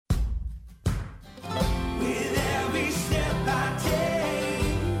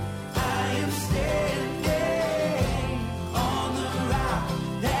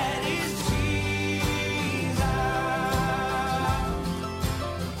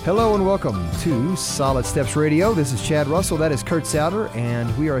Hello and welcome to Solid Steps Radio. This is Chad Russell. That is Kurt Souter,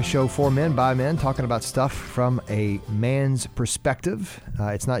 and we are a show for men by men, talking about stuff from a man's perspective.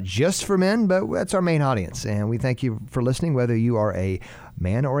 It's not just for men, but that's our main audience, and we thank you for listening, whether you are a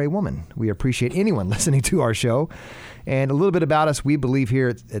man or a woman. We appreciate anyone listening to our show. And a little bit about us, we believe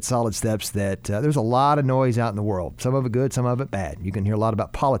here at Solid Steps that there's a lot of noise out in the world. Some of it good, some of it bad. You can hear a lot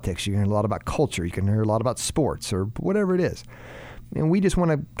about politics, you can hear a lot about culture, you can hear a lot about sports, or whatever it is. And we just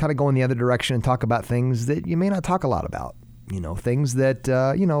want to kind of go in the other direction and talk about things that you may not talk a lot about. You know, things that,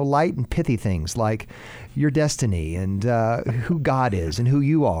 light and pithy things like your destiny and who God is and who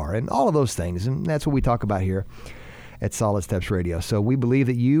you are and all of those things. And that's what we talk about here at Solid Steps Radio. So we believe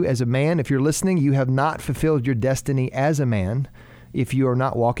that you as a man, if you're listening, you have not fulfilled your destiny as a man if you are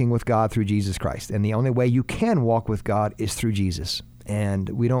not walking with God through Jesus Christ. And the only way you can walk with God is through Jesus. And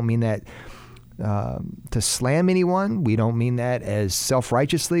we don't mean that to slam anyone. We don't mean that as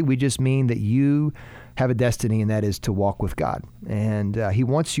self-righteously. We just mean that you have a destiny, and that is to walk with God. And He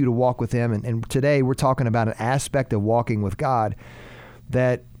wants you to walk with Him. And today we're talking about an aspect of walking with God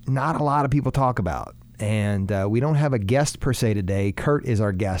that not a lot of people talk about. And we don't have a guest per se today. Kurt is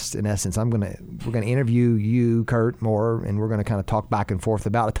our guest, in essence. We're gonna interview you, Kurt, more, and we're gonna kind of talk back and forth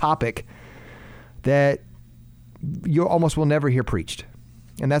about a topic that you almost will never hear preached.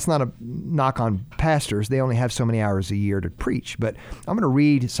 And that's not a knock on pastors. They only have so many hours a year to preach. But I'm going to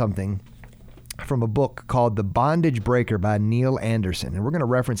read something from a book called The Bondage Breaker by Neil Anderson. And we're going to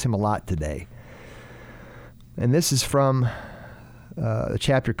reference him a lot today. And this is from a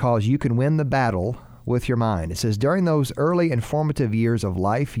chapter called You Can Win the Battle with Your Mind. It says, during those early and formative years of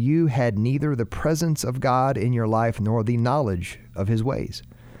life, you had neither the presence of God in your life nor the knowledge of His ways.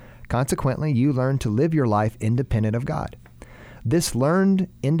 Consequently, you learned to live your life independent of God. This learned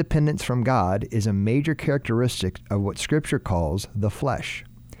independence from God is a major characteristic of what Scripture calls the flesh.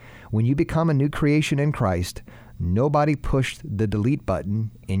 When you become a new creation in Christ, nobody pushed the delete button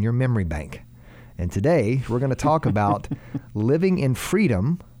in your memory bank. And today, we're going to talk about living in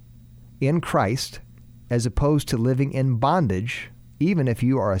freedom in Christ as opposed to living in bondage, even if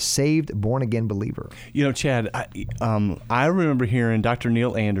you are a saved, born-again believer. You know, Chad, I remember hearing Dr.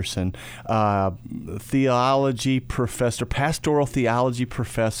 Neil Anderson, theology professor, pastoral theology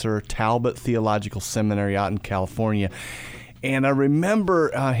professor, Talbot Theological Seminary out in California. And I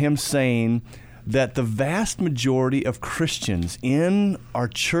remember him saying that the vast majority of Christians in our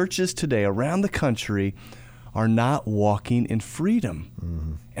churches today around the country are not walking in freedom.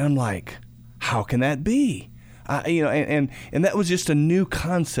 Mm-hmm. And I'm like, how can that be? And that was just a new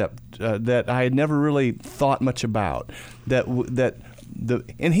concept that I had never really thought much about.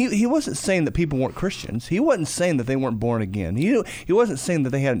 And he wasn't saying that people weren't Christians. He wasn't saying that they weren't born again. He wasn't saying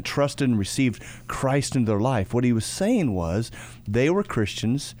that they hadn't trusted and received Christ into their life. What he was saying was they were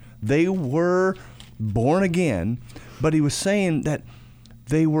Christians, they were born again, but he was saying that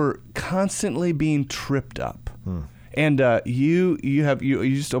they were constantly being tripped up. And you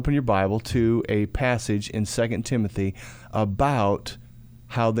just open your Bible to a passage in 2 Timothy about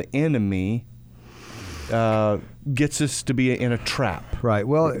how the enemy gets us to be in a trap. Right.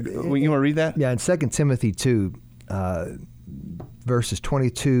 Well, you want to read that? Yeah, in 2 Timothy 2, verses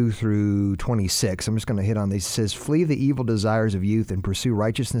 22 through 26, I'm just going to hit on these. It says, flee the evil desires of youth and pursue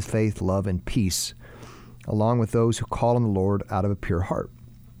righteousness, faith, love, and peace, along with those who call on the Lord out of a pure heart.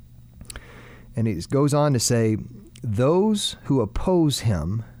 And it goes on to say, those who oppose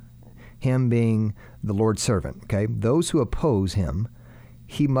him being the Lord's servant, okay? Those who oppose him,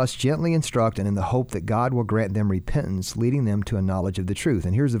 he must gently instruct, and in the hope that God will grant them repentance, leading them to a knowledge of the truth.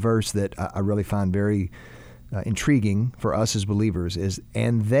 And here's the verse that I really find very intriguing for us as believers is,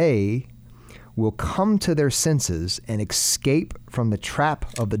 and they will come to their senses and escape from the trap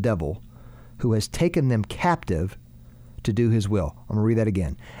of the devil who has taken them captive to do his will. I'm going to read that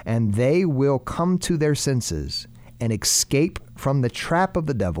again. And they will come to their senses and escape from the trap of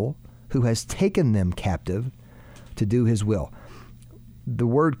the devil who has taken them captive to do his will. The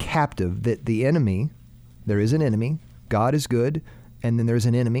word captive, that the enemy, there is an enemy, God is good, and then there's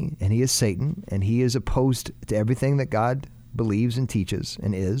an enemy, and he is Satan, and he is opposed to everything that God believes and teaches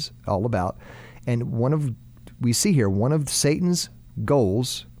and is all about. And we see here, one of Satan's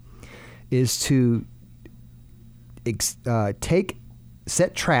goals is to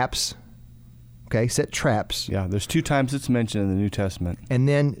set traps. Okay, set traps. Yeah, there's 2 times it's mentioned in the New Testament. And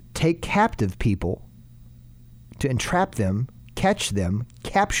then take captive people to entrap them, catch them,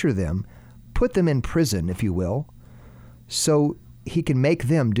 capture them, put them in prison, if you will, so he can make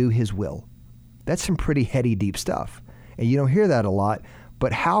them do his will. That's some pretty heady, deep stuff. And you don't hear that a lot,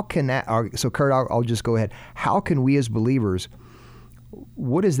 but how can that, so Kurt, I'll just go ahead. How can we as believers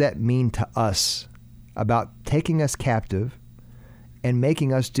what does that mean to us about taking us captive and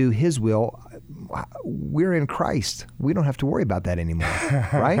making us do His will? We're in Christ. We don't have to worry about that anymore,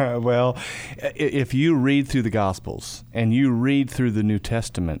 right? Well, if you read through the Gospels and you read through the New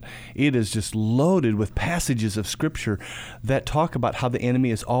Testament, it is just loaded with passages of Scripture that talk about how the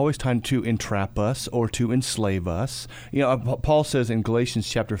enemy is always trying to entrap us or to enslave us. You know, Paul says in Galatians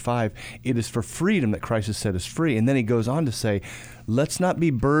chapter 5, it is for freedom that Christ has set us free. And then he goes on to say, let's not be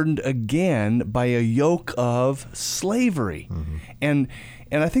burdened again by a yoke of slavery. Mm-hmm.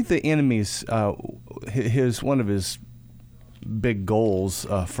 And I think the enemy's one of his big goals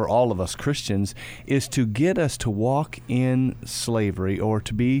for all of us Christians is to get us to walk in slavery or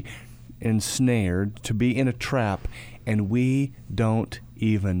to be ensnared, to be in a trap, and we don't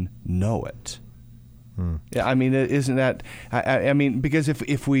even know it. Yeah, I mean, isn't that? I mean, because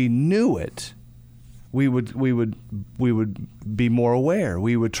if we knew it, we would be more aware.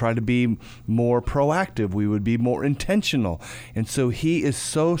 We would try to be more proactive. We would be more intentional. And so he is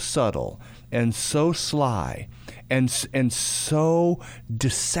so subtle and so sly and so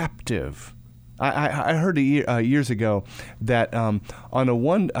deceptive. I heard years ago that on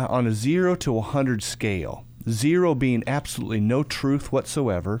a 0 to 100 scale, 0 being absolutely no truth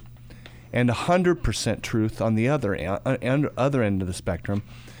whatsoever, and 100% truth on the other end of the spectrum,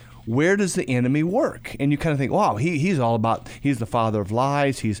 where does the enemy work? And you kind of think, wow, he's the father of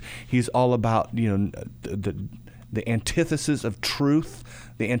lies. He's all about, you know, the antithesis of truth,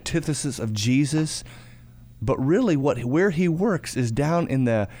 the antithesis of Jesus. But really, where he works is down in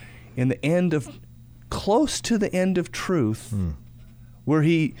the end of, close to the end of truth, where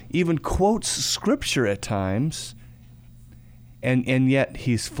he even quotes Scripture at times, and yet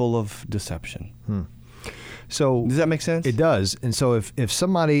he's full of deception. So does that make sense? It does. And so if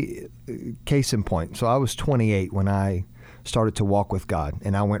somebody, case in point, so I was 28 when I started to walk with God,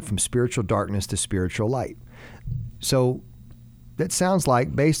 and I went from spiritual darkness to spiritual light. So that sounds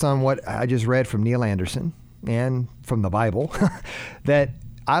like, based on what I just read from Neil Anderson and from the Bible, that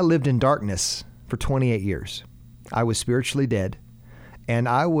I lived in darkness for 28 years. I was spiritually dead, and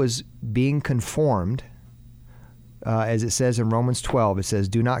I was being conformed. As it says in Romans 12, it says,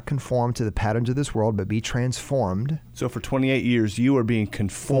 do not conform to the patterns of this world, but be transformed. So for 28 years, you were being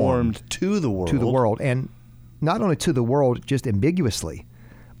conformed to the world. To the world. And not only to the world, just ambiguously,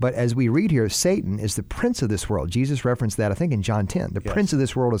 but as we read here, Satan is the prince of this world. Jesus referenced that, I think, in John 10. The prince of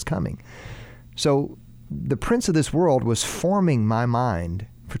this world is coming. So the prince of this world was forming my mind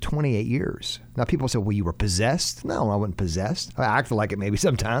for 28 years. Now, people say, well, you were possessed? No, I wasn't possessed. I acted like it maybe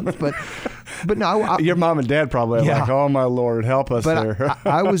sometimes, but no. Your mom and dad probably like, oh, my Lord, help us there.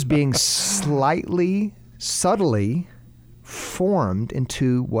 I was being subtly formed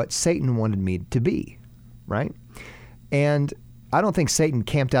into what Satan wanted me to be, right? And I don't think Satan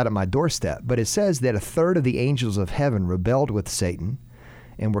camped out at my doorstep, but it says that 1/3 of the angels of heaven rebelled with Satan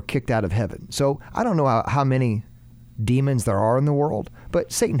and were kicked out of heaven. So I don't know how many demons there are in the world,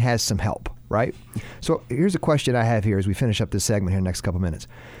 but Satan has some help, right? So here's a question I have here as we finish up this segment here in the next couple minutes,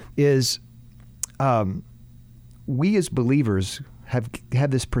 is we as believers have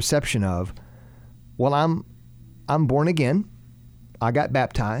this perception of, well, I'm born again, I got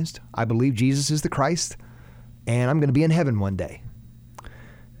baptized, I believe Jesus is the Christ, and I'm going to be in heaven one day.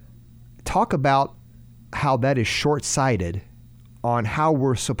 Talk about how that is short-sighted on how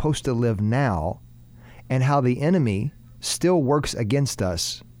we're supposed to live now, and how the enemy still works against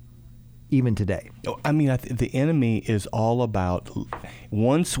us even today. I mean, the enemy is all about,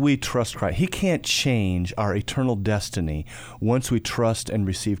 once we trust Christ, he can't change our eternal destiny once we trust and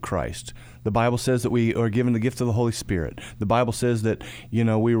receive Christ. The Bible says that we are given the gift of the Holy Spirit. The Bible says that, you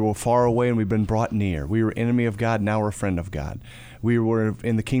know, we were far away and we've been brought near. We were enemy of God, now we're a friend of God. We were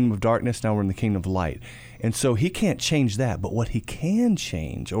in the kingdom of darkness, now we're in the kingdom of light. And so he can't change that. But what he can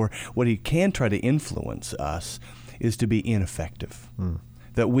change, or what he can try to influence us, is to be ineffective.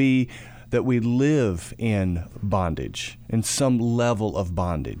 That we live in bondage, in some level of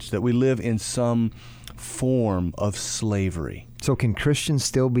bondage, that we live in some form of slavery. So can Christians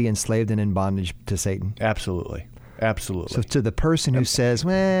still be enslaved and in bondage to Satan? Absolutely. Absolutely. So to the person who says,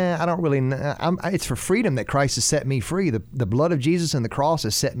 well, I don't really know, it's for freedom that Christ has set me free. The blood of Jesus and the cross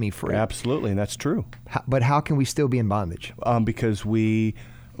has set me free. Absolutely, and that's true. But how can we still be in bondage? Because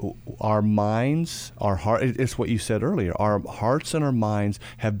our minds, our heart, it's what you said earlier, our hearts and our minds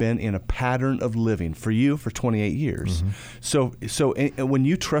have been in a pattern of living for you for 28 years. Mm-hmm. So when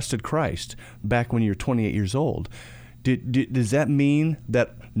you trusted Christ back when you were 28 years old, does that mean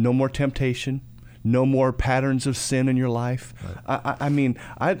that no more temptation, no more patterns of sin in your life? Right. I mean,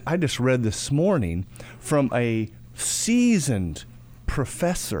 I just read this morning from a seasoned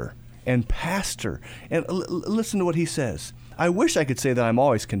professor and pastor. And listen to what he says. I wish I could say that I'm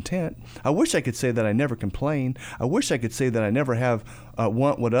always content. I wish I could say that I never complain. I wish I could say that I never have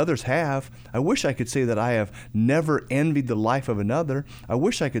want what others have. I wish I could say that I have never envied the life of another. I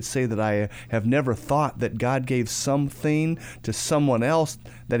wish I could say that I have never thought that God gave something to someone else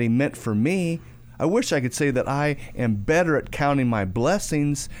that he meant for me. I wish I could say that I am better at counting my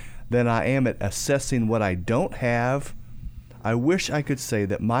blessings than I am at assessing what I don't have. I wish I could say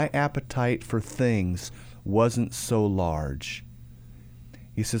that my appetite for things wasn't so large.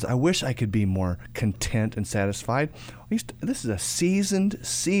 He says, I wish I could be more content and satisfied. This is a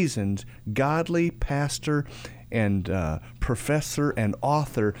seasoned, godly pastor and professor and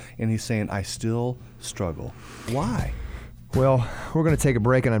author, and he's saying, I still struggle. Why? Well, we're going to take a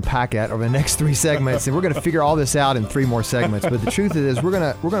break and unpack that over the next 3 segments, and we're going to figure all this out in 3 more segments. But the truth is, we're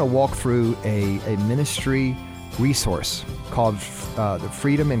going to walk through a ministry resource called the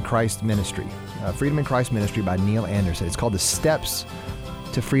Freedom in Christ Ministry. Freedom in Christ Ministry by Neil Anderson. It's called The Steps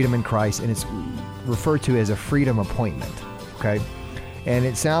to Freedom in Christ, and it's referred to as a freedom appointment, okay? And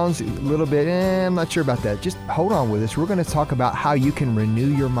it sounds a little bit, I'm not sure about that. Just hold on with us. We're going to talk about how you can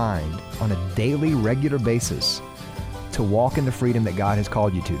renew your mind on a daily, regular basis to walk in the freedom that God has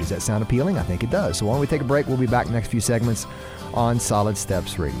called you to. Does that sound appealing? I think it does. So why don't we take a break? We'll be back next few segments on Solid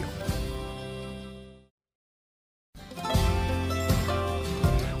Steps Radio.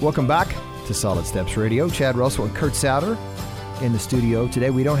 Welcome back to Solid Steps Radio. Chad Russell and Kurt Souter in the studio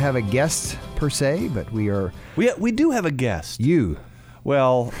today. We don't have a guest per se, but we do have a guest. You.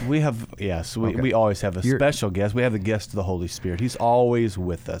 Well, we always have a special guest. We have the guest of the Holy Spirit. He's always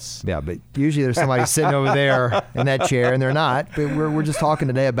with us. Yeah, but usually there's somebody sitting over there in that chair, and they're not. But we're just talking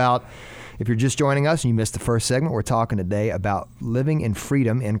today about, if you're just joining us and you missed the first segment, we're talking today about living in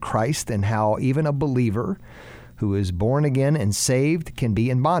freedom in Christ and how even a believer who is born again and saved can be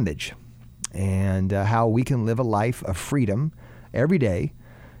in bondage, and how we can live a life of freedom every day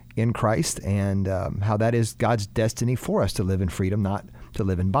in Christ, and how that is God's destiny for us to live in freedom, not to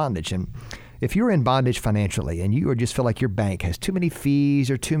live in bondage. And if you're in bondage financially and you just feel like your bank has too many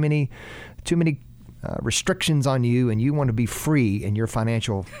fees or too many restrictions on you, and you want to be free in your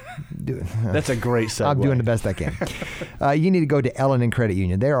financial... That's a great segue. I'm doing the best I can. You need to go to L&N Credit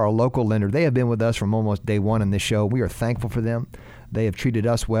Union. They are our local lender. They have been with us from almost day one in this show. We are thankful for them. They have treated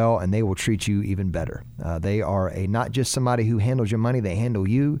us well, and they will treat you even better. They are not just somebody who handles your money, they handle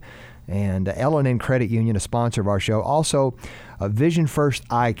you. And L&N Credit Union, a sponsor of our show. Also, Vision First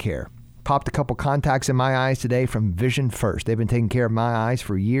Eye Care. Popped a couple contacts in my eyes today from Vision First. They've been taking care of my eyes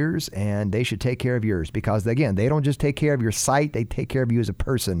for years, and they should take care of yours because, again, they don't just take care of your sight, they take care of you as a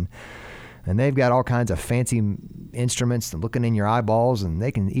person. And they've got all kinds of fancy instruments looking in your eyeballs, and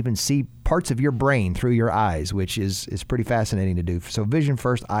they can even see parts of your brain through your eyes, which is pretty fascinating to do. So Vision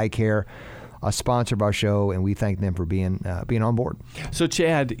First Eye Care, a sponsor of our show, and we thank them for being on board. So,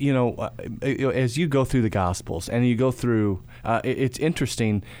 Chad, as you go through the Gospels and you go through, it's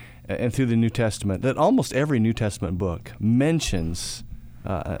interesting, and through the New Testament, that almost every New Testament book mentions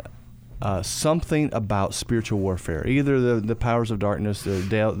something about spiritual warfare, either the powers of darkness,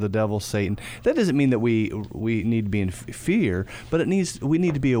 the devil, Satan. That doesn't mean that we need to be in fear, but we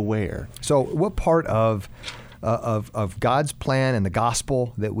need to be aware. So, what part of God's plan and the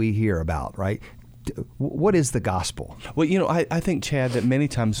gospel that we hear about, right? What is the gospel? Well, I think, Chad, that many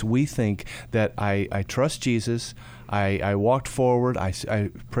times we think that I trust Jesus. I walked forward. I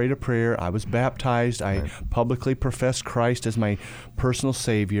prayed a prayer. I was baptized. I publicly professed Christ as my personal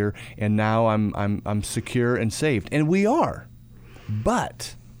Savior, and now I'm secure and saved. And we are,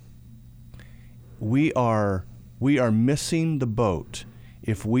 but we are missing the boat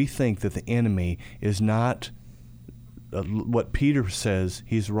if we think that the enemy is not what Peter says.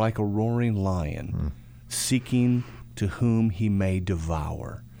 He's like a roaring lion, seeking to whom he may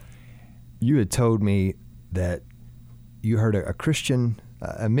devour. You had told me that you heard a Christian,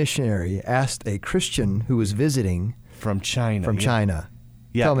 a missionary asked a Christian who was visiting from China.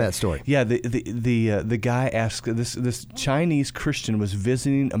 Yeah. Tell me that story. Yeah, the guy asked, this Chinese Christian was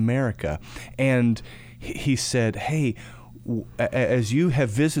visiting America, and he said, "Hey, as you have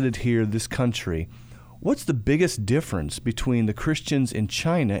visited here, this country, what's the biggest difference between the Christians in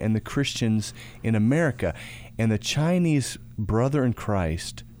China and the Christians in America?" And the Chinese brother in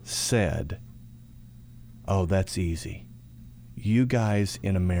Christ said, "Oh, that's easy. You guys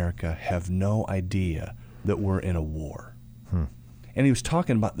in America have no idea that we're in a war." And he was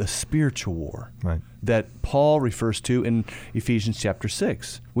talking about the spiritual war that Paul refers to in Ephesians chapter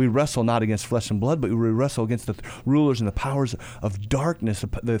 6. We wrestle not against flesh and blood, but we wrestle against the rulers and the powers of darkness,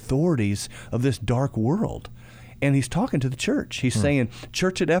 the authorities of this dark world. And he's talking to the church. He's saying,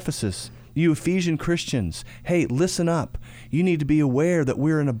 church at Ephesus, you Ephesian Christians, hey, listen up. You need to be aware that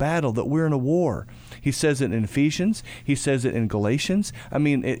we're in a battle, that we're in a war. He says it in Ephesians. He says it in Galatians. I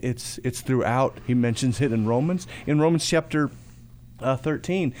mean, it's throughout. He mentions it in Romans. In Romans chapter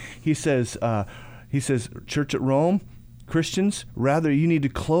 13, he says, church at Rome, Christians, rather you need to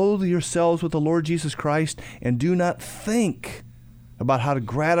clothe yourselves with the Lord Jesus Christ and do not think about how to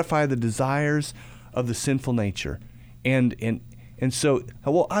gratify the desires of the sinful nature. And so,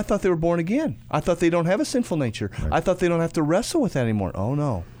 well, I thought they were born again. I thought they don't have a sinful nature. Right. I thought they don't have to wrestle with that anymore. Oh,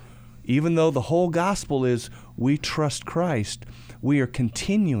 no. Even though the whole gospel is we trust Christ, we are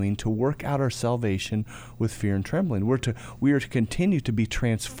continuing to work out our salvation with fear and trembling. We are to continue to be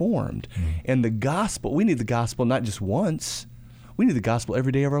transformed. And the gospel, we need the gospel not just once. We need the gospel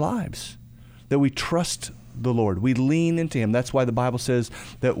every day of our lives, that we trust the Lord. We lean into Him. That's why the Bible says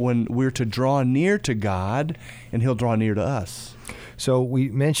that when we're to draw near to God, and He'll draw near to us. So we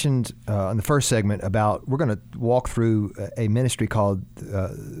mentioned in the first segment about we're going to walk through a ministry called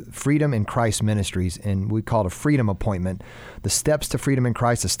Freedom in Christ Ministries, and we call it a Freedom Appointment. The Steps to Freedom in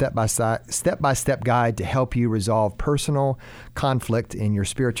Christ, a step-by-step guide to help you resolve personal conflict in your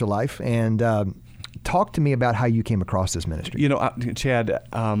spiritual life. And talk to me about how you came across this ministry. You know, Chad,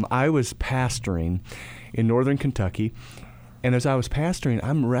 I was pastoring in northern Kentucky. And as I was pastoring,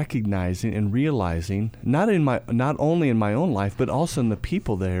 I'm recognizing and realizing, not only in my own life, but also in the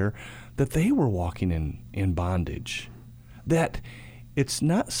people there, that they were walking in bondage. That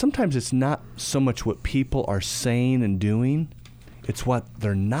sometimes it's not so much what people are saying and doing, it's what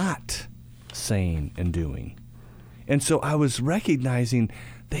they're not saying and doing. And so I was recognizing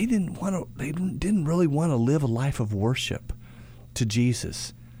they didn't really want to live a life of worship to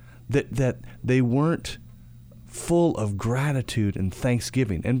Jesus. That they weren't full of gratitude and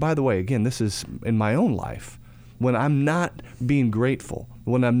thanksgiving. And by the way, again, this is in my own life. When I'm not being grateful,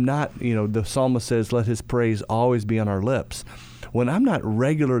 when I'm not, the psalmist says, let his praise always be on our lips. When I'm not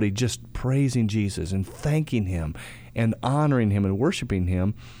regularly just praising Jesus and thanking Him and honoring Him and worshiping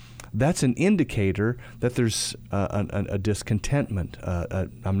Him, that's an indicator that there's a discontentment.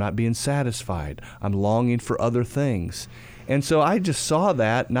 I'm not being satisfied. I'm longing for other things. And so I just saw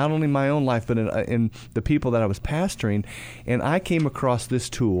that, not only in my own life, but in the people that I was pastoring. And I came across this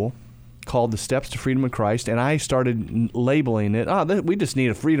tool called the Steps to Freedom in Christ, and I started labeling it, we just need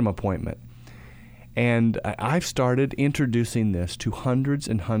a freedom appointment. And I've started introducing this to hundreds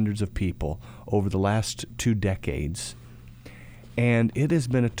and hundreds of people over the last 2 decades. And it has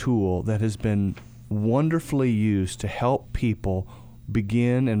been a tool that has been wonderfully used to help people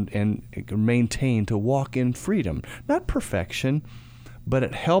begin and maintain to walk in freedom. Not perfection, but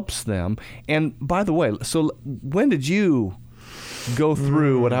it helps them. And by the way, so when did you go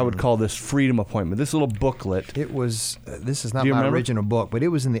through what I would call this freedom appointment, this little booklet? It was, this is not my original book, but it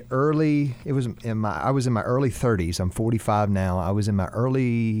was I was in my early 30s. I'm 45 now. I was in my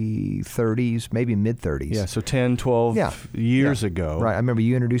early 30s, maybe mid 30s. Yeah, so 10, 12 years ago. Right. I remember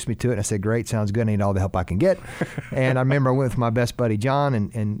you introduced me to it, and I said, great, sounds good. I need all the help I can get. And I remember I went with my best buddy, John,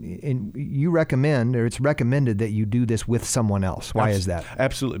 and you recommend, or it's recommended that you do this with someone else. Why is that?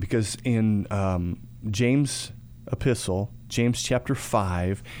 Absolutely, because in James' epistle, James chapter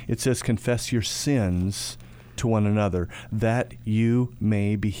 5, it says, confess your sins to one another, that you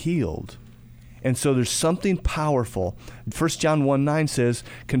may be healed. And so there's something powerful. 1 John 1:9 says,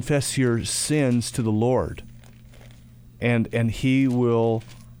 confess your sins to the Lord, and He will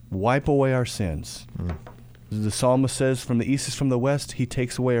wipe away our sins. The psalmist says, from the east is from the west, He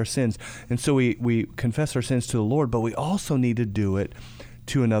takes away our sins. And so we confess our sins to the Lord, but we also need to do it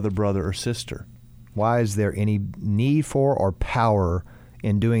to another brother or sister. Why is there any need for or power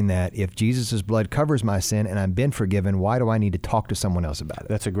in doing that? If Jesus' blood covers my sin and I've been forgiven, why do I need to talk to someone else about it?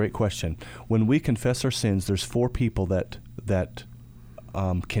 That's a great question. When we confess our sins, there's 4 people that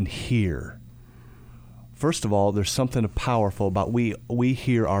can hear. First of all, there's something powerful about we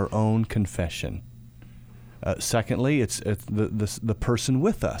hear our own confession. Secondly, it's the person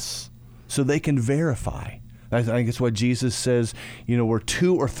with us, so they can verify. I think it's what Jesus says, where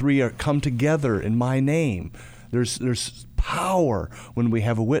 2 or 3 are come together in my name. There's power when we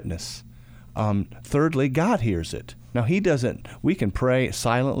have a witness. Thirdly, God hears it. Now, He doesn't. We can pray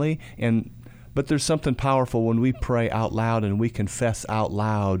silently, but there's something powerful when we pray out loud and we confess out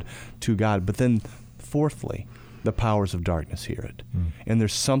loud to God. But then, fourthly, the powers of darkness hear it. And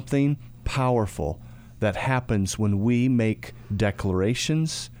there's something powerful that happens when we make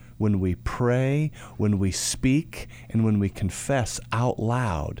declarations, when we pray, when we speak, and when we confess out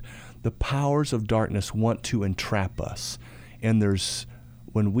loud. The powers of darkness want to entrap us. And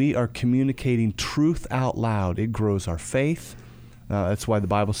when we are communicating truth out loud, it grows our faith. That's why the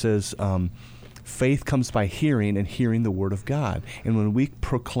Bible says faith comes by hearing, and hearing the Word of God. And when we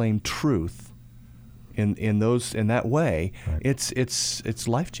proclaim truth in that way, right, it's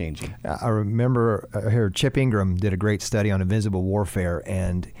life changing. I remember here Chip Ingram did a great study on invisible warfare,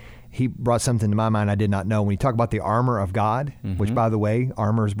 and he brought something to my mind I did not know. When you talk about the armor of God, which, by the way,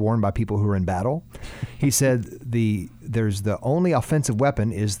 armor is worn by people who are in battle, he said there's the only offensive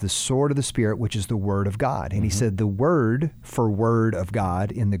weapon is the sword of the Spirit, which is the Word of God. And he said the word for Word of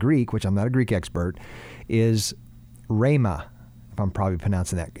God in the Greek, which I'm not a Greek expert, is rhema, if I'm probably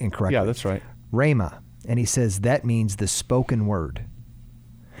pronouncing that incorrectly. Yeah, that's right. Rhema. And he says that means the spoken word.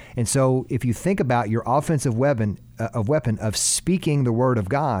 And so if you think about your offensive weapon of speaking the Word of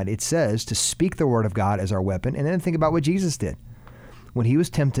God, it says to speak the Word of God as our weapon. And then think about what Jesus did. When he was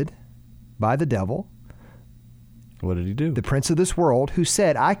tempted by the devil, what did he do? The prince of this world, who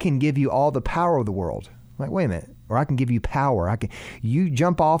said, I can give you all the power of the world. I'm like, wait a minute. Or I can give you power. You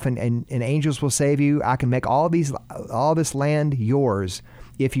jump off and angels will save you. I can make all this land yours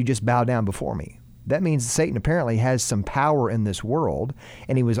if you just bow down before me. That means Satan apparently has some power in this world,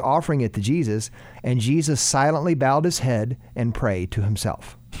 and he was offering it to Jesus, and Jesus silently bowed his head and prayed to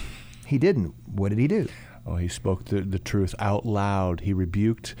himself. He didn't. What did he do? Oh, he spoke the truth out loud. He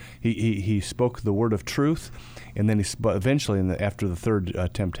rebuked. He spoke the word of truth, and then eventually, after the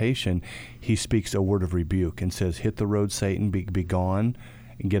third temptation, he speaks a word of rebuke and says, "Hit the road, Satan, be gone,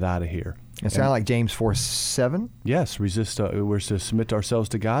 and get out of here." It sounds like James 4:7. Yes, resist. We're to submit ourselves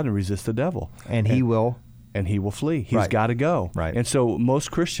to God and resist the devil, and he will flee. He's got to go. Right. And so most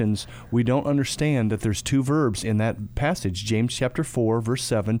Christians, we don't understand that there's two verbs in that passage. James chapter 4, verse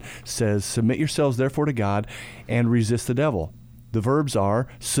 7 says, "Submit yourselves therefore to God and resist the devil." The verbs are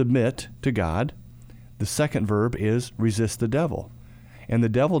submit to God. The second verb is resist the devil. And the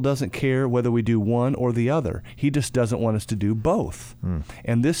devil doesn't care whether we do one or the other. He just doesn't want us to do both.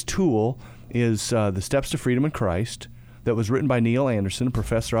 And this tool is the Steps to Freedom in Christ that was written by Neil Anderson, a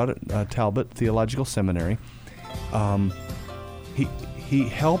professor out at Talbot Theological Seminary. He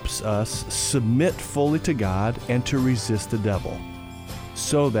helps us submit fully to God and to resist the devil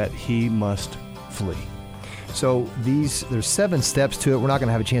so that he must flee. So there's 7 steps to it. We're not going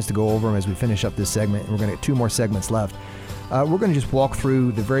to have a chance to go over them as we finish up this segment. We're going to get 2 more segments left. We're going to just walk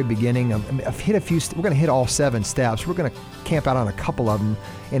through the very beginning. We're going to hit all 7 steps. We're going to camp out on a couple of them.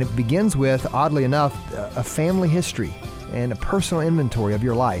 And it begins with, oddly enough, a family history and a personal inventory of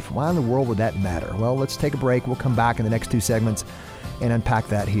your life. Why in the world would that matter? Well, let's take a break. We'll come back in the next 2 segments and unpack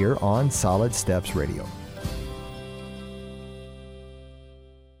that here on Solid Steps Radio.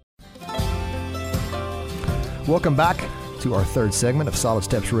 Welcome back to our 3rd segment of Solid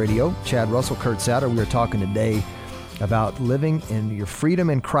Steps Radio. Chad Russell, Kurt Souter. We are talking today about living in your freedom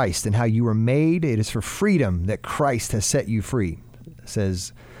in Christ and how you were made. It is for freedom that Christ has set you free, it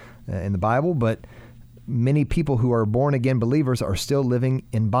says in the Bible, but many people who are born-again believers are still living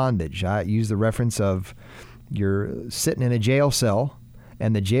in bondage. I use the reference of you're sitting in a jail cell,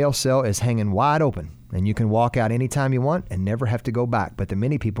 and the jail cell is hanging wide open, and you can walk out anytime you want and never have to go back, but the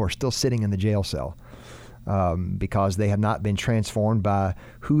many people are still sitting in the jail cell. Because they have not been transformed by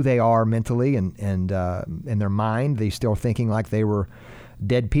who they are mentally and in their mind. They're still thinking like they were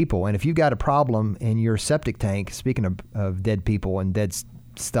dead people. And if you've got a problem in your septic tank, speaking of dead people and dead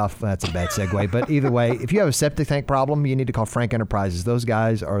stuff, that's a bad segue. But either way, if you have a septic tank problem, you need to call Frank Enterprises. Those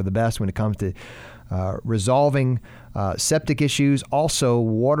guys are the best when it comes to resolving septic issues. Also,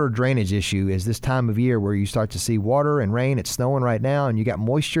 water drainage issue is this time of year where you start to see water and rain. It's snowing right now, and you got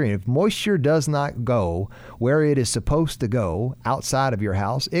moisture. And if moisture does not go where it is supposed to go outside of your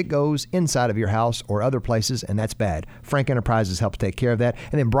house, it goes inside of your house or other places, and that's bad. Frank Enterprises helps take care of that.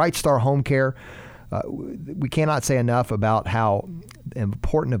 And then Bright Star Home Care. We cannot say enough about how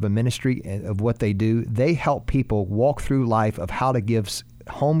important of a ministry of what they do. They help people walk through life of how to give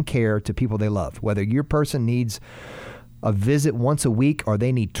home care to people they love, whether your person needs a visit once a week or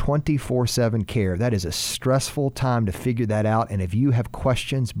they need 24/7 care. That is a stressful time to figure that out. And if you have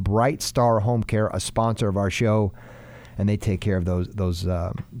questions, Bright Star Home Care, a sponsor of our show, and they take care of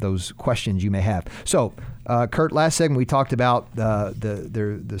those questions you may have. So, Kurt, last segment we talked about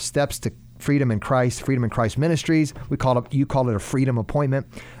the steps to Freedom in Christ Ministries. You call it a freedom appointment.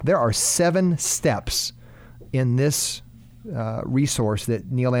 There are 7 steps in this resource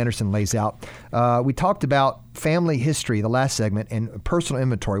that Neil Anderson lays out. We talked about family history, the last segment, and personal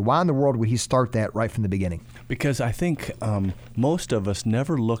inventory. Why in the world would he start that right from the beginning? Because I think most of us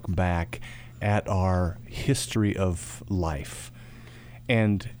never look back at our history of life.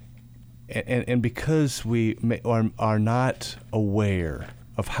 And because we are not aware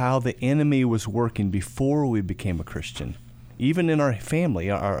of how the enemy was working before we became a Christian. Even in our family,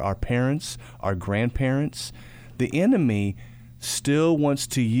 our parents, our grandparents, the enemy still wants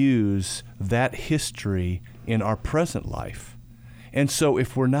to use that history in our present life. And so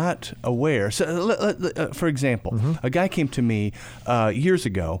if we're not aware, for example, a guy came to me years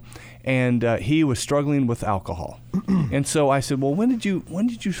ago, and he was struggling with alcohol. And so I said, well, when did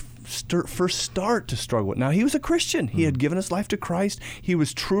you first start to struggle with? Now, he was a Christian. He had given his life to Christ. He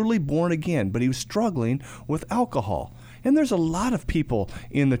was truly born again, but he was struggling with alcohol. And there's a lot of people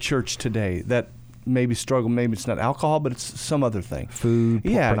in the church today that maybe struggle. Maybe it's not alcohol, but it's some other thing. Food,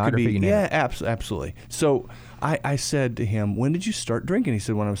 pornography, it could be. Yeah, absolutely. So I said to him, when did you start drinking? He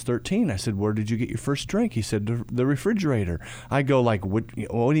said, when I was 13. I said, where did you get your first drink? He said, the refrigerator. I go, like, what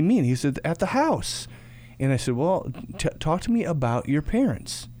do you mean? He said, at the house. And I said, well, talk to me about your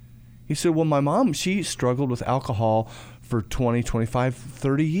parents. He said, well, my mom, she struggled with alcohol for 20, 25,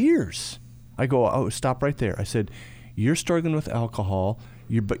 30 years. I go, oh, stop right there. I said, you're struggling with alcohol,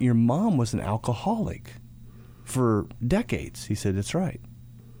 but your mom was an alcoholic for decades. He said, that's right.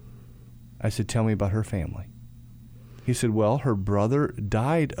 I said, tell me about her family. He said, well, her brother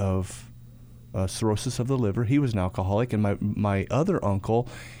died of cirrhosis of the liver. He was an alcoholic. And my other uncle,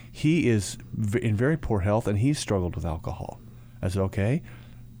 he is in very poor health, and he struggled with alcohol. I said, okay,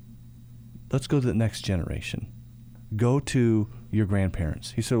 let's go to the next generation. Go to your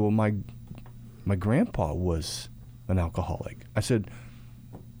grandparents. He said, well, my grandpa was an alcoholic. I said,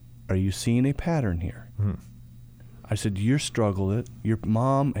 are you seeing a pattern here? I said, you struggled it, your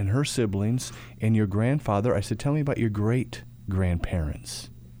mom and her siblings and your grandfather. I said, tell me about your great-grandparents.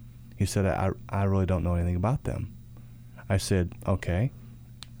 He said, I really don't know anything about them. I said, okay,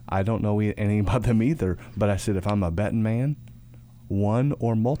 I don't know anything about them either, but I said, if I'm a betting man, one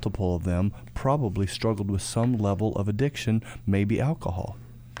or multiple of them probably struggled with some level of addiction, maybe alcohol.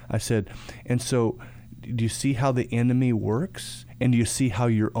 I said, and so do you see how the enemy works? And do you see how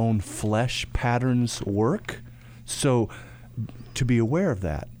your own flesh patterns work? So to be aware of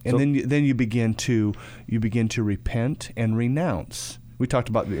that, and then you begin to repent and renounce. We talked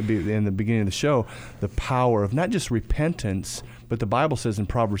about in the beginning of the show the power of not just repentance, but the Bible says in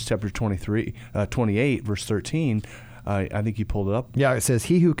Proverbs chapter 28, verse 13. I think you pulled it up. Yeah, it says,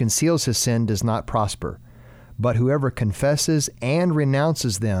 "He who conceals his sin does not prosper, but whoever confesses and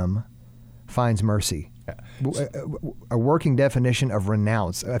renounces them finds mercy." A working definition of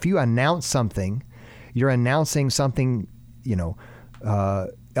renounce. If you announce something, you're announcing something,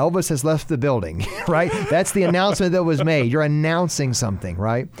 Elvis has left the building, right? That's the announcement that was made. You're announcing something,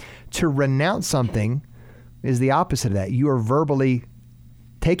 right? To renounce something is the opposite of that. You are verbally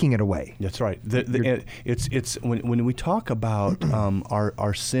taking it away. That's right. It's when we talk about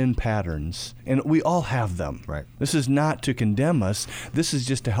our sin patterns, and we all have them. Right. This is not to condemn us. This is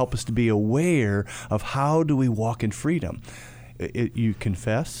just to help us to be aware of how do we walk in freedom. You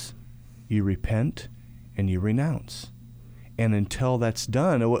confess, you repent, and you renounce. And until that's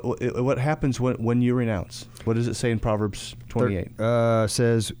done, what happens when you renounce? What does it say in Proverbs 28?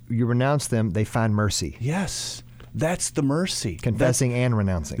 Says, you renounce them, they find mercy. Yes. That's the mercy. Confessing and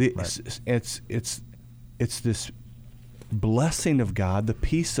renouncing. Right. It's this blessing of God, the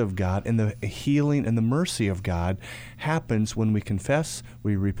peace of God, and the healing and the mercy of God happens when we confess,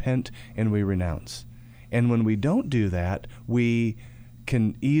 we repent, and we renounce. And when we don't do that, we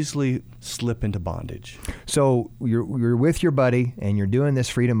can easily slip into bondage. So you're with your buddy and you're doing this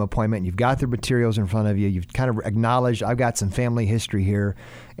freedom appointment. You've got the materials in front of you. You've kind of acknowledged, I've got some family history here.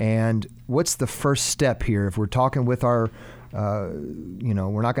 And what's the first step here? If we're talking with our,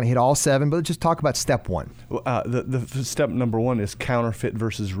 we're not going to hit all 7, but let's just talk about step 1. The step number 1 is counterfeit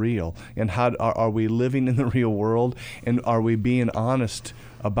versus real. And how are we living in the real world? And are we being honest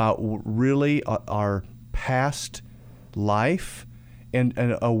about really our past life and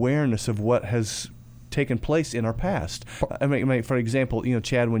awareness of what has taken place in our past? I mean, for example,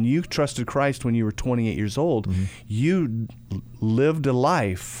 Chad, when you trusted Christ when you were 28 years old, you lived a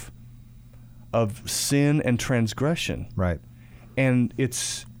life of sin and transgression. Right. And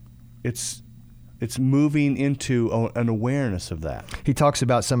it's moving into an awareness of that. He talks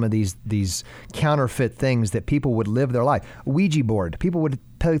about some of these counterfeit things that people would live their life. Ouija board. People would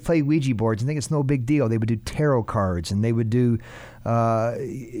play Ouija boards and think it's no big deal. They would do tarot cards and they would do,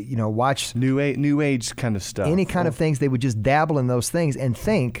 watch New Age kind of stuff. Any kind of things. They would just dabble in those things and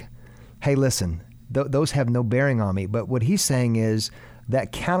think, hey, listen, those have no bearing on me. But what he's saying is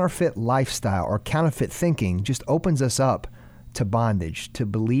that counterfeit lifestyle or counterfeit thinking just opens us up to bondage, to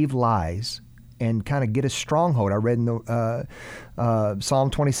believe lies, and kind of get a stronghold. I read in the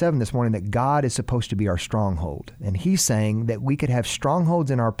Psalm 27 this morning that God is supposed to be our stronghold. And he's saying that we could have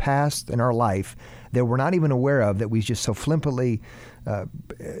strongholds in our past, in our life, that we're not even aware of, that we just so flippantly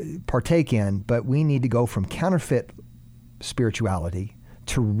partake in, but we need to go from counterfeit spirituality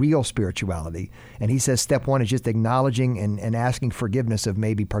to real spirituality. And he says step one is just acknowledging and asking forgiveness of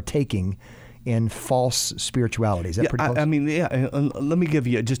maybe partaking in false spirituality. Is that pretty close? I mean, let me give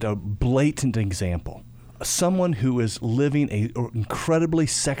you just a blatant example. Someone who is living an incredibly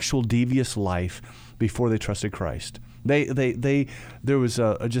sexual, devious life before they trusted Christ. There was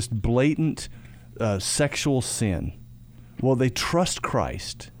a just blatant sexual sin. Well, they trust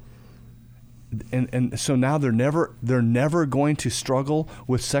Christ. And so now they're never going to struggle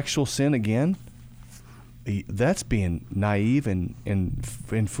with sexual sin again. That's being naive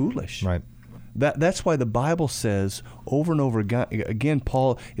and foolish. Right. That's why the Bible says over and over again,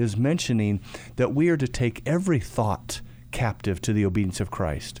 Paul is mentioning that we are to take every thought captive to the obedience of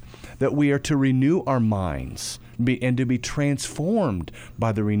Christ, that we are to renew our minds and to be transformed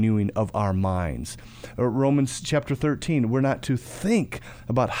by the renewing of our minds. Romans chapter 13, we're not to think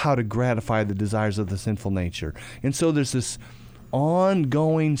about how to gratify the desires of the sinful nature. And so there's this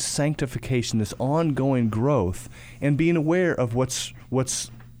ongoing sanctification, this ongoing growth, and being aware of what's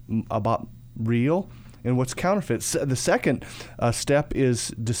about real and what's counterfeit. The second step is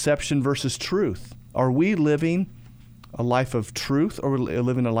deception versus truth. Are we living a life of truth or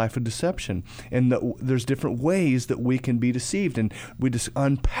living a life of deception? And there's different ways that we can be deceived, and we just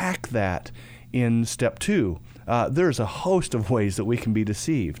unpack that in step 2. There's a host of ways that we can be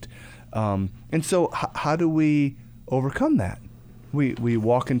deceived. And so how do we overcome that? We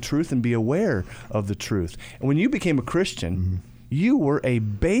walk in truth and be aware of the truth. And when you became a Christian, you were a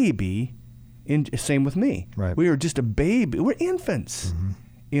baby. Same with me. Right. We are just a baby. We're infants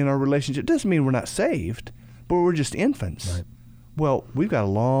in our relationship. Doesn't mean we're not saved, but we're just infants. Right. Well, we've got a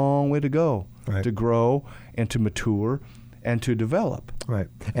long way to go Right. to grow and to mature and to develop. Right.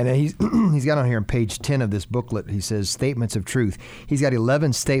 And he's got on here on page 10 of this booklet, he says, statements of truth. He's got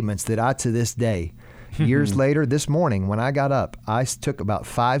 11 statements that I, to this day, years later, this morning, when I got up, I took about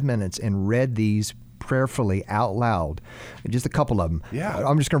 5 minutes and read these prayerfully out loud, just a couple of them. Yeah.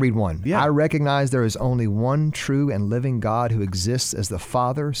 I'm just going to read one. Yeah. I recognize there is only one true and living God who exists as the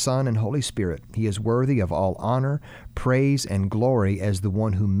Father, Son, and Holy Spirit. He is worthy of all honor, praise, and glory as the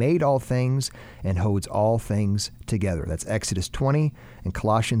one who made all things and holds all things together. That's Exodus 20 and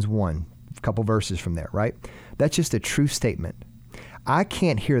Colossians 1, a couple verses from there, right? That's just a true statement. I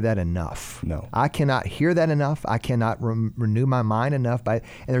can't hear that enough. No. I cannot hear that enough. I cannot renew my mind enough. And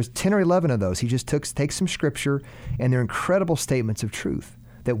there's 10 or 11 of those. He just takes some scripture, and they're incredible statements of truth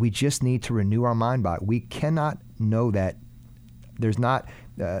that we just need to renew our mind by. We cannot know that. There's not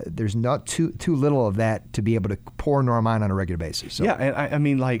too little of that to be able to pour into our mind on a regular basis. So. Yeah, and I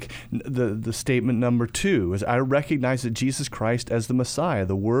mean, like the statement number 2 is, I recognize that Jesus Christ as the Messiah,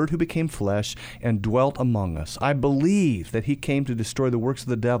 the Word who became flesh and dwelt among us. I believe that he came to destroy the works of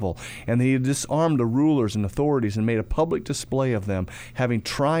the devil, and that he disarmed the rulers and authorities and made a public display of them, having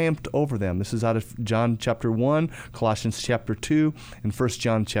triumphed over them. This is out of John chapter 1, Colossians chapter 2, and 1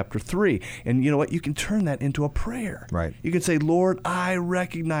 John chapter 3. And you know what? You can turn that into a prayer. Right. You can say, Lord, I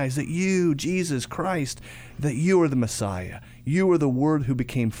recognize that you, Jesus Christ, that you are the Messiah. You are the Word who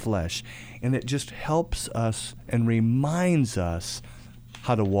became flesh. And it just helps us and reminds us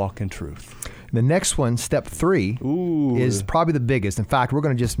how to walk in truth. The next one, step 3, is probably the biggest. In fact, we're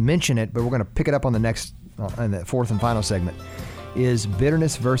going to just mention it, but we're going to pick it up on the next, in the fourth and final segment, is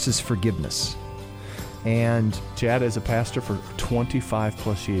bitterness versus forgiveness. And Chad, as a pastor for 25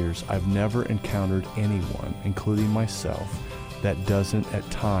 plus years, I've never encountered anyone, including myself, that doesn't at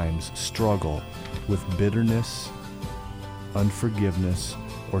times struggle with bitterness, unforgiveness,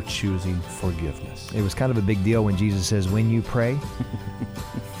 or choosing forgiveness. it was kind of a big deal when Jesus says, when you pray,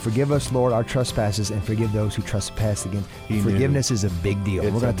 forgive us, Lord, our trespasses, and forgive those who trespass against. Forgiveness is a big deal.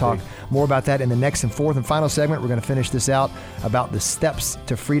 We're going to talk more about that in the next and fourth and final segment. We're going to finish this out about the steps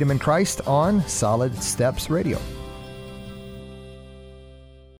to freedom in Christ on Solid Steps Radio.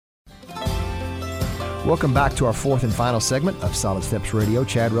 Welcome back to our fourth and final segment of Solid Steps Radio.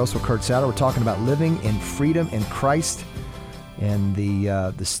 Chad Russell, Kurt Souter. We're talking about living in freedom in Christ and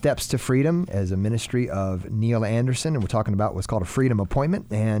the steps to freedom as a ministry of Neil Anderson. And we're talking about what's called a freedom appointment.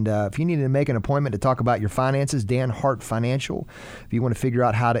 And if you need to make an appointment to talk about your finances, Dan Hart Financial. If you want to figure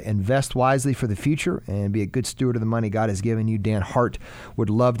out how to invest wisely for the future and be a good steward of the money God has given you, Dan Hart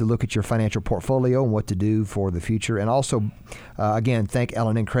would love to look at your financial portfolio and what to do for the future. And also, again, thank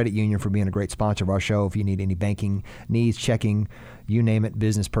L&N Credit Union for being a great sponsor of our show. If you need any banking needs, checking, you name it,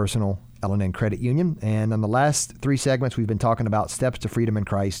 business, personal, L&N Credit Union. And on the last 3 segments, we've been talking about steps to freedom in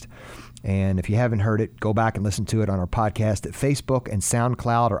Christ. And if you haven't heard it, go back and listen to it on our podcast at Facebook and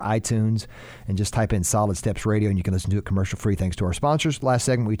SoundCloud or iTunes, and just type in Solid Steps Radio, and you can listen to it commercial free thanks to our sponsors. Last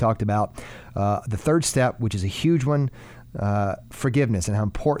segment, we talked about the third step, which is a huge one, forgiveness, and how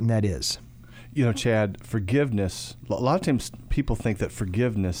important that is. You know, Chad, forgiveness, a lot of times people think that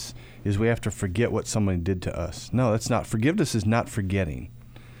forgiveness is we have to forget what somebody did to us. No, that's not. Forgiveness is not forgetting.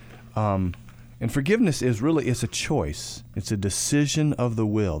 And forgiveness is really, it's a choice. It's a decision of the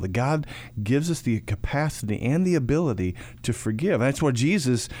will. That God gives us the capacity and the ability to forgive. And that's why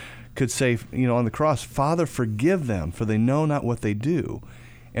Jesus could say, you know, on the cross, Father, forgive them, for they know not what they do.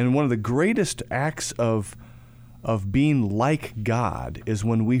 And one of the greatest acts of being like God is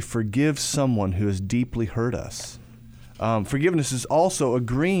when we forgive someone who has deeply hurt us. Forgiveness is also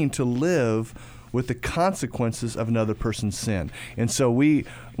agreeing to live with the consequences of another person's sin. And so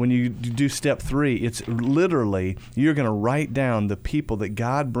when you do step 3, it's literally, you're going to write down the people that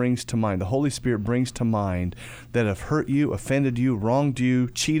God brings to mind, the Holy Spirit brings to mind, that have hurt you, offended you, wronged you,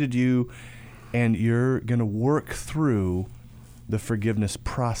 cheated you, and you're going to work through the forgiveness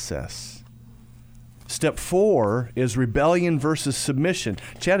process. Step 4 is rebellion versus submission.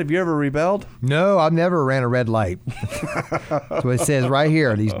 Chad, have you ever rebelled? No, I've never ran a red light. That's what it says right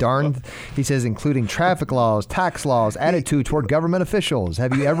here. He says, including traffic laws, tax laws, attitude toward government officials.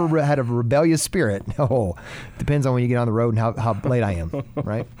 Have you ever had a rebellious spirit? No. Depends on when you get on the road and how late I am,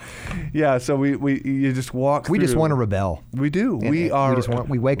 right? Yeah, so you just walk through. We just want to rebel. We do. We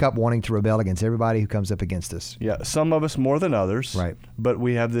wake up wanting to rebel against everybody who comes up against us. Yeah, some of us more than others. Right. But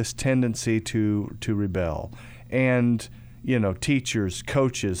we have this tendency to rebel. And, you know, teachers,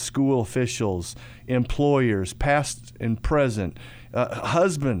 coaches, school officials, employers, past and present,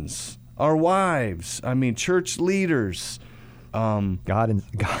 husbands, our wives, church leaders, God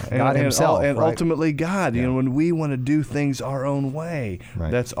himself. And right? ultimately God. Yeah. You know, when we want to do things our own way, right.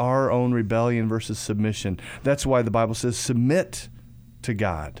 That's our own rebellion versus submission. That's why the Bible says submit to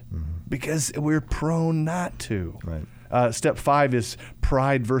God, because we're prone not to. Right. Step 5 is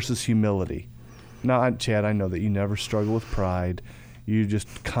pride versus humility. Now, Chad, I know that you never struggle with pride. You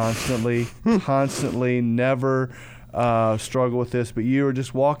just constantly never struggle with this, but you are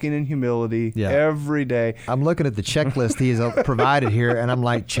just walking in humility every day. I'm looking at the checklist he has provided here, and I'm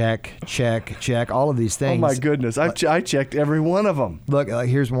like, check, all of these things. Oh, my goodness. I checked every one of them. Look,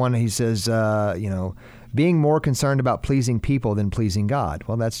 here's one. He says, being more concerned about pleasing people than pleasing God.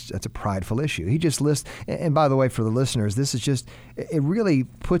 Well, that's a prideful issue. He just lists, and by the way, for the listeners, this is just, it really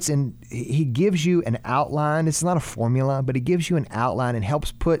puts in, he gives you an outline. It's not a formula, but he gives you an outline and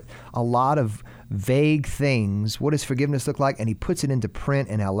helps put a lot of vague things. What does forgiveness look like? And he puts it into print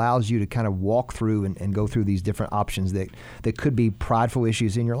and allows you to kind of walk through and go through these different options that could be prideful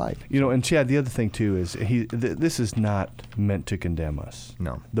issues in your life. You know, and Chad, the other thing too is this is not meant to condemn us.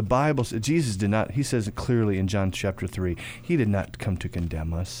 No. The Bible, Jesus did not, he says it clearly in John chapter 3, he did not come to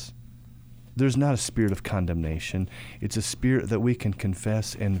condemn us. There's not a spirit of condemnation. It's a spirit that we can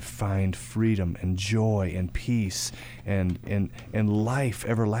confess and find freedom and joy and peace and life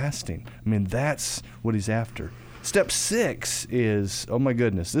everlasting. That's what he's after. Step 6 is, oh my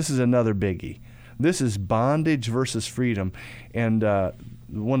goodness, this is another biggie. This is bondage versus freedom. And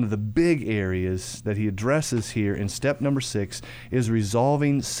one of the big areas that he addresses here in step number 6 is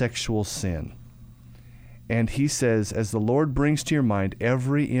resolving sexual sin. And he says, as the Lord brings to your mind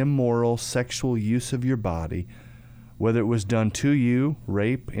every immoral sexual use of your body, whether it was done to you,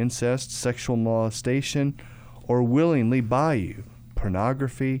 rape, incest, sexual molestation, or willingly by you,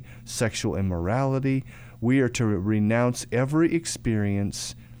 pornography, sexual immorality, we are to renounce every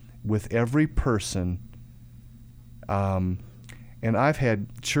experience with every person. And I've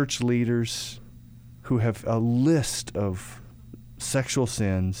had church leaders who have a list of sexual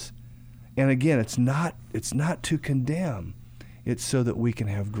sins. And again, it's not to condemn. It's so that we can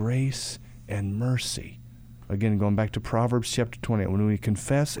have grace and mercy. Again, going back to Proverbs chapter 20, when we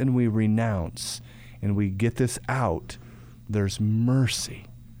confess and we renounce and we get this out, there's mercy.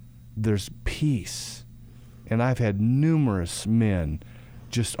 There's peace. And I've had numerous men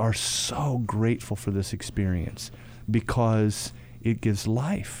just are so grateful for this experience because it gives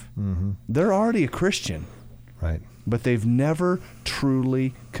life. Mm-hmm. They're already a Christian. Right. But they've never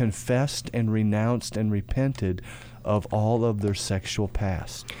truly confessed and renounced and repented of all of their sexual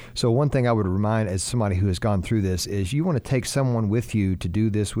past. So one thing I would remind as somebody who has gone through this is you want to take someone with you to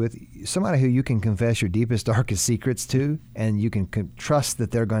do this with, somebody who you can confess your deepest, darkest secrets to, and you can trust that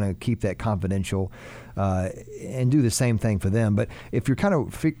they're going to keep that confidential and do the same thing for them. But if you're kind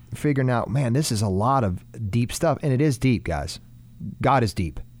of figuring out, man, this is a lot of deep stuff, and it is deep, guys. God is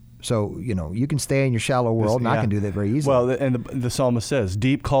deep. So, you can stay in your shallow world, and I can do that very easily. Well, and the psalmist says,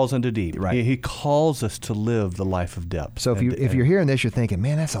 deep calls unto deep. Right. He calls us to live the life of depth. So if you're hearing this, you're thinking,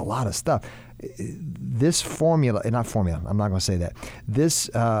 man, that's a lot of stuff. This formula, not formula, I'm not going to say that. This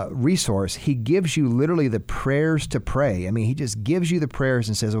resource, he gives you literally the prayers to pray. I mean, he just gives you the prayers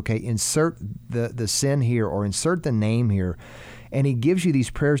and says, okay, insert the sin here or insert the name here. And he gives you these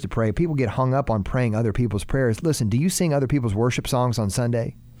prayers to pray. People get hung up on praying other people's prayers. Listen, do you sing other people's worship songs on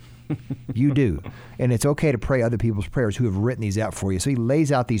Sunday? You do. And it's okay to pray other people's prayers who have written these out for you. So he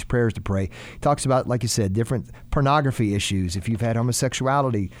lays out these prayers to pray. He talks about, like you said, different pornography issues, if you've had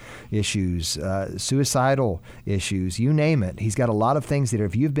homosexuality issues, suicidal issues, you name it. He's got a lot of things that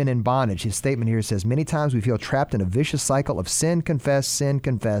if you've been in bondage, his statement here says, many times we feel trapped in a vicious cycle of sin, confess,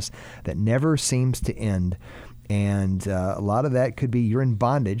 that never seems to end. And a lot of that could be you're in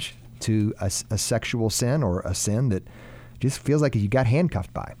bondage to a sexual sin or a sin that just feels like you got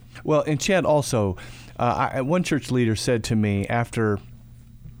handcuffed by. Well, and Chad, also, one church leader said to me after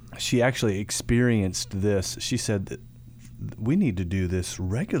she actually experienced this, she said that we need to do this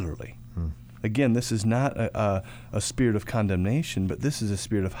regularly. Again, this is not a spirit of condemnation, but this is a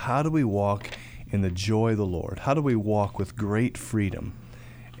spirit of how do we walk in the joy of the Lord? How do we walk with great freedom?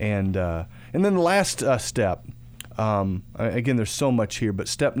 And then the last step, again, there's so much here, but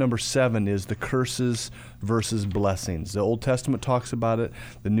step number 7 is the curses versus blessings. The Old Testament talks about it.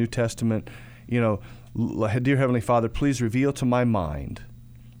 The New Testament, dear Heavenly Father, please reveal to my mind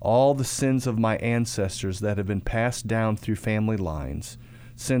all the sins of my ancestors that have been passed down through family lines.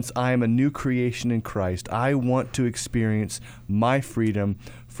 Since I am a new creation in Christ, I want to experience my freedom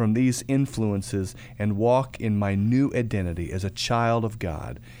from these influences and walk in my new identity as a child of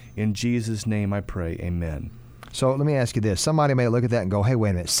God. In Jesus' name I pray, amen. So let me ask you this. Somebody may look at that and go, hey,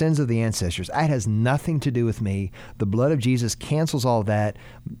 wait a minute, sins of the ancestors. That has nothing to do with me. The blood of Jesus cancels all that.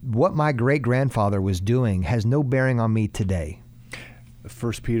 What my great-grandfather was doing has no bearing on me today.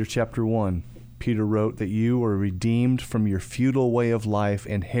 1 Peter chapter 1, Peter wrote that you were redeemed from your feudal way of life,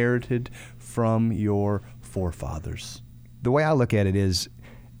 inherited from your forefathers. The way I look at it is,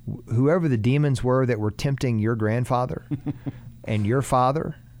 whoever the demons were that were tempting your grandfather and your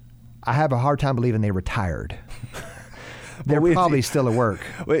father, I have a hard time believing they retired. They're probably still at work.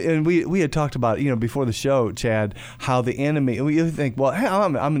 And we had talked about, before the show, Chad, how the enemy, we think, well, hey,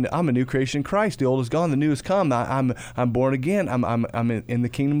 I'm a new creation in Christ. The old is gone, the new has come. I'm born again. I'm in the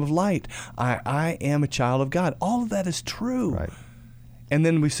kingdom of light. I am a child of God. All of that is true. Right. And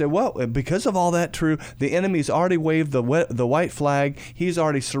then we say, well, because of all that true, the enemy's already waved the white flag. He's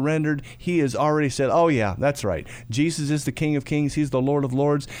already surrendered. He has already said, oh yeah, that's right. Jesus is the King of Kings. He's the Lord of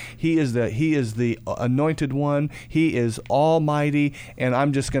Lords. He is the anointed one. He is almighty, and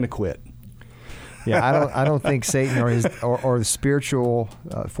I'm just going to quit. Yeah, I don't think Satan or the spiritual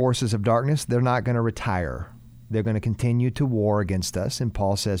forces of darkness, they're not going to retire. They're going to continue to war against us, and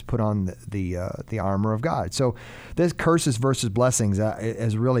Paul says, "Put on the armor of God." So, this curses versus blessings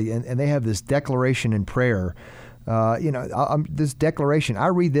is really, and they have this declaration in prayer. This declaration, I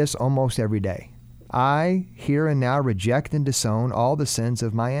read this almost every day. I here and now reject and disown all the sins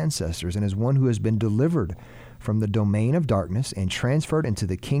of my ancestors, and as one who has been delivered from the domain of darkness and transferred into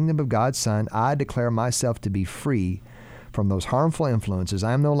the kingdom of God's Son, I declare myself to be free from those harmful influences.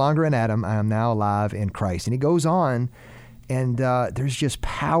 I am no longer in Adam. I am now alive in Christ. And he goes on, and there's just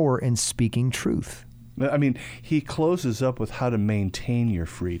power in speaking truth. I mean, he closes up with how to maintain your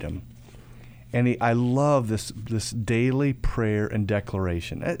freedom. And I love this daily prayer and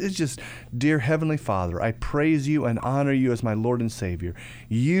declaration. It's just, dear Heavenly Father, I praise you and honor you as my Lord and Savior.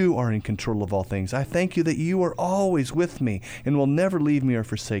 You are in control of all things. I thank you that you are always with me and will never leave me or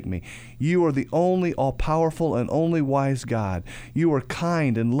forsake me. You are the only all-powerful and only wise God. You are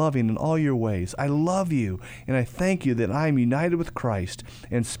kind and loving in all your ways. I love you, and I thank you that I am united with Christ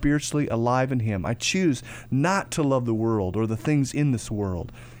and spiritually alive in Him. I choose not to love the world or the things in this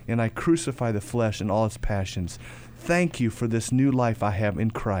world, and I crucify the flesh and all its passions. Thank you for this new life I have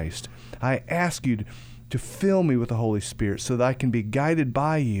in Christ. I ask you to fill me with the Holy Spirit so that I can be guided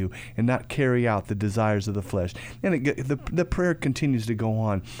by you and not carry out the desires of the flesh. And the prayer continues to go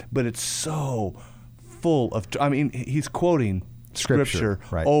on, but it's so full of, he's quoting Scripture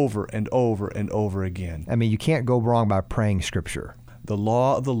right, over and over and over again. I mean, you can't go wrong by praying Scripture. The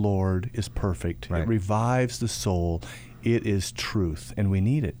law of the Lord is perfect. Right. It revives the soul. It is truth, and we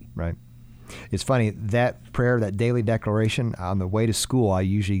need it. Right. It's funny, that prayer, that daily declaration, on the way to school, I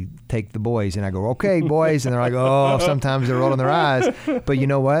usually take the boys and I go, okay, boys. And they're like, oh, sometimes they're rolling their eyes. But you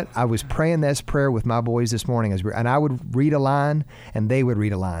know what? I was praying this prayer with my boys this morning, and I would read a line and they would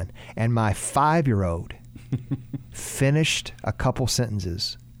read a line. And my 5-year-old finished a couple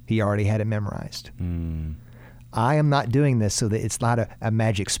sentences. He already had it memorized. I am not doing this so that it's not a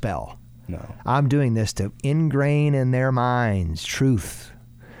magic spell. No. I'm doing this to ingrain in their minds truth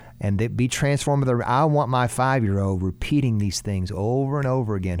and they be transformed. I want my 5-year-old repeating these things over and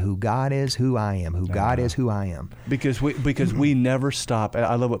over again. Who God is, who I am. Who God is, who I am. Because we never stop.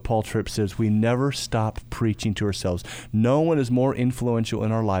 I love what Paul Tripp says. We never stop preaching to ourselves. No one is more influential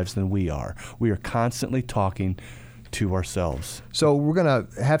in our lives than we are. We are constantly talking to ourselves. So we're going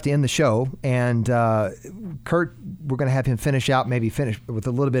to have to end the show, and Kurt, we're going to have him finish with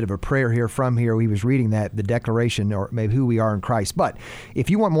a little bit of a prayer here from here. He was reading the declaration, or maybe who we are in Christ. But if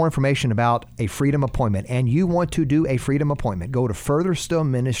you want more information about a Freedom Appointment and you want to do a Freedom Appointment, go to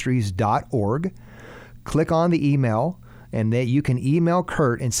furtherstillministries.org, click on the email, and that you can email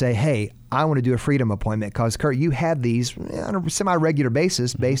Kurt and say, hey, I want to do a Freedom Appointment, because, Kurt, you have these on a semi-regular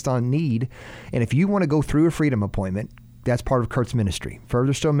basis based on need. And if you want to go through a Freedom Appointment, that's part of Kurt's ministry,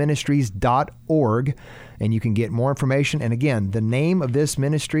 furtherstillministries.org, and you can get more information. And again, the name of this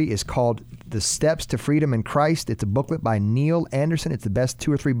ministry is called The Steps to Freedom in Christ. It's a booklet by Neil Anderson. It's the best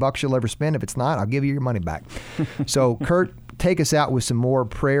 $2 or $3 you'll ever spend. If it's not, I'll give you your money back. So, Kurt, take us out with some more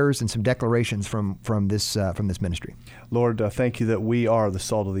prayers and some declarations from this ministry. Lord, thank you that we are the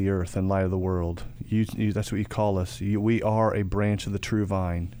salt of the earth and light of the world. You that's what you call us. We are a branch of the true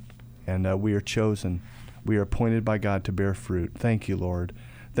vine, and we are chosen. We are appointed by God to bear fruit. Thank you, Lord.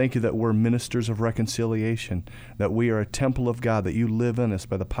 Thank you that we're ministers of reconciliation, that we are a temple of God, that you live in us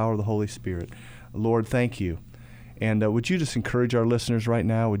by the power of the Holy Spirit. Lord, thank you. And would you just encourage our listeners right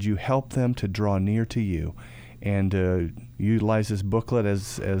now? Would you help them to draw near to you and utilize this booklet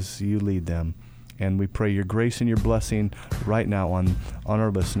as you lead them? And we pray your grace and your blessing right now on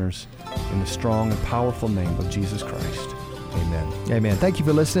our listeners in the strong and powerful name of Jesus Christ. Amen. Amen. Thank you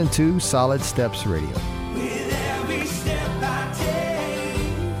for listening to Solid Steps Radio.